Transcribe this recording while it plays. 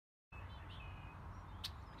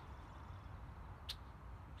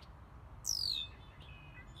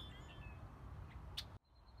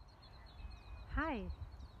Hi,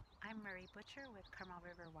 I'm Marie Butcher with Carmel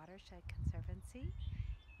River Watershed Conservancy,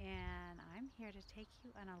 and I'm here to take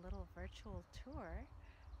you on a little virtual tour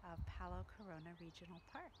of Palo Corona Regional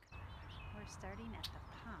Park. We're starting at the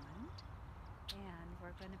pond, and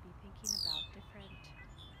we're going to be thinking about different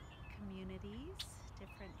communities,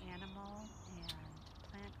 different animal and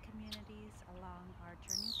plant communities along our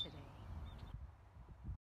journey today.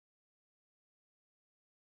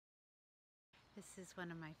 This is one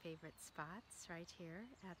of my favorite spots right here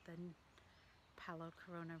at the Palo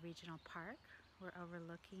Corona Regional Park. We're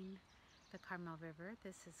overlooking the Carmel River.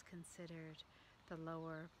 This is considered the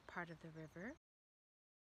lower part of the river.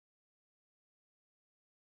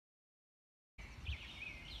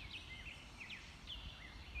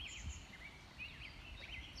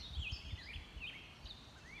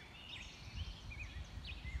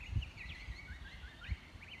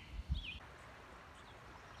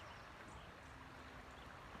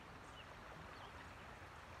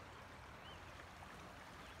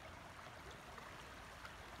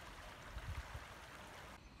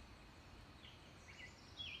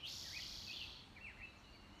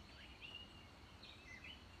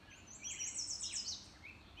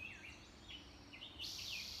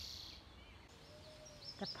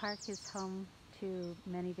 The park is home to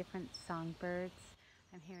many different songbirds.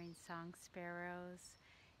 I'm hearing song sparrows,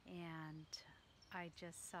 and I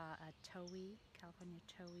just saw a towhee, California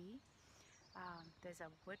towhee. There's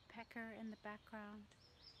a woodpecker in the background.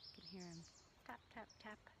 You can hear him tap, tap,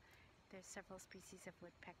 tap. There's several species of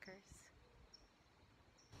woodpeckers.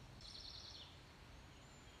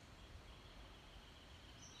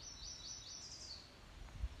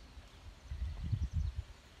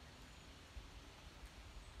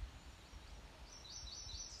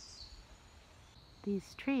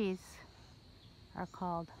 These trees are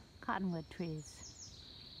called cottonwood trees,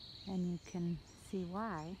 and you can see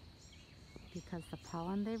why, because the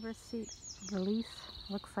pollen they release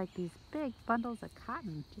looks like these big bundles of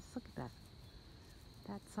cotton. Just look at that.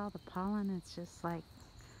 That's all the pollen. It's just like,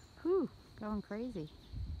 whew, going crazy.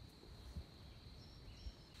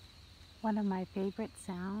 One of my favorite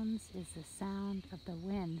sounds is the sound of the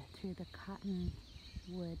wind through the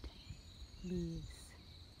cottonwood leaves.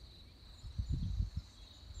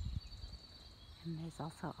 And there's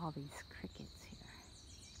also all these crickets here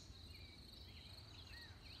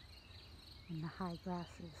in the high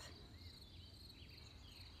grasses.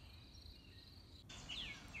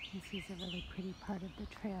 This is a really pretty part of the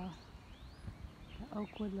trail, the oak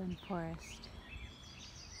woodland forest.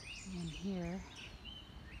 And here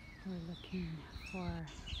we're looking for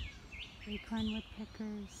acorn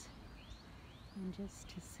woodpeckers and just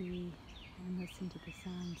to see and listen to the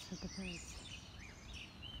sounds of the birds.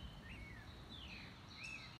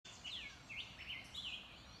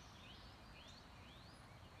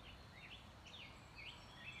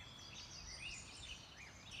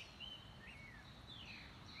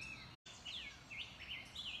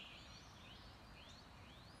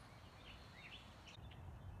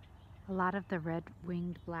 A lot of the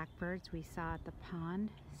red-winged blackbirds we saw at the pond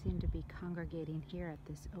seem to be congregating here at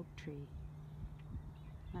this oak tree.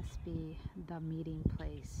 Must be the meeting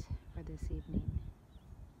place for this evening.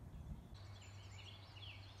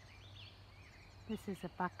 This is a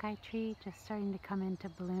buckeye tree just starting to come into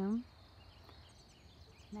bloom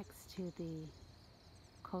next to the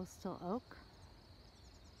coastal oak.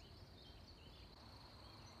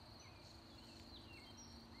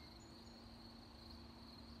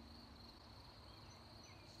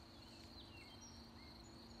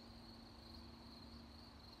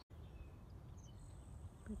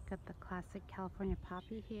 We've got the classic California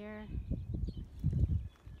poppy here.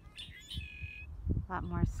 A lot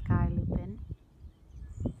more sky lupin.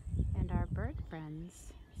 And our bird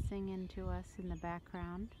friends singing to us in the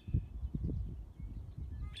background.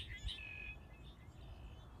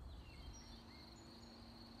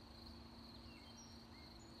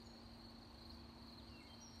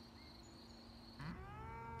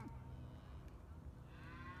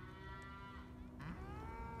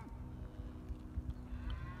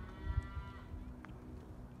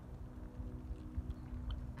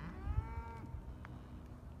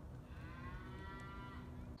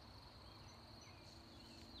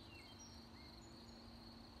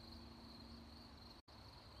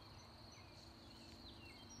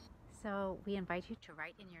 So we invite you to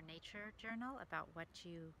write in your nature journal about what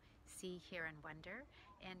you see, hear, and wonder,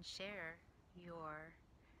 and share your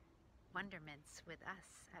wonderments with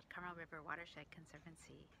us at Carmel River Watershed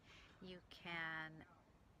Conservancy. You can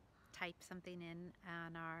type something in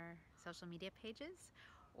on our social media pages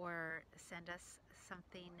or send us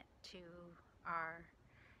something to our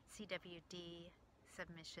CWD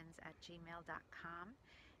submissions@gmail.com,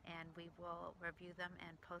 and we will review them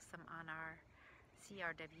and post them on our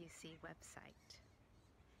CRWC website.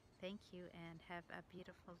 Thank you and have a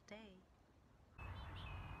beautiful day.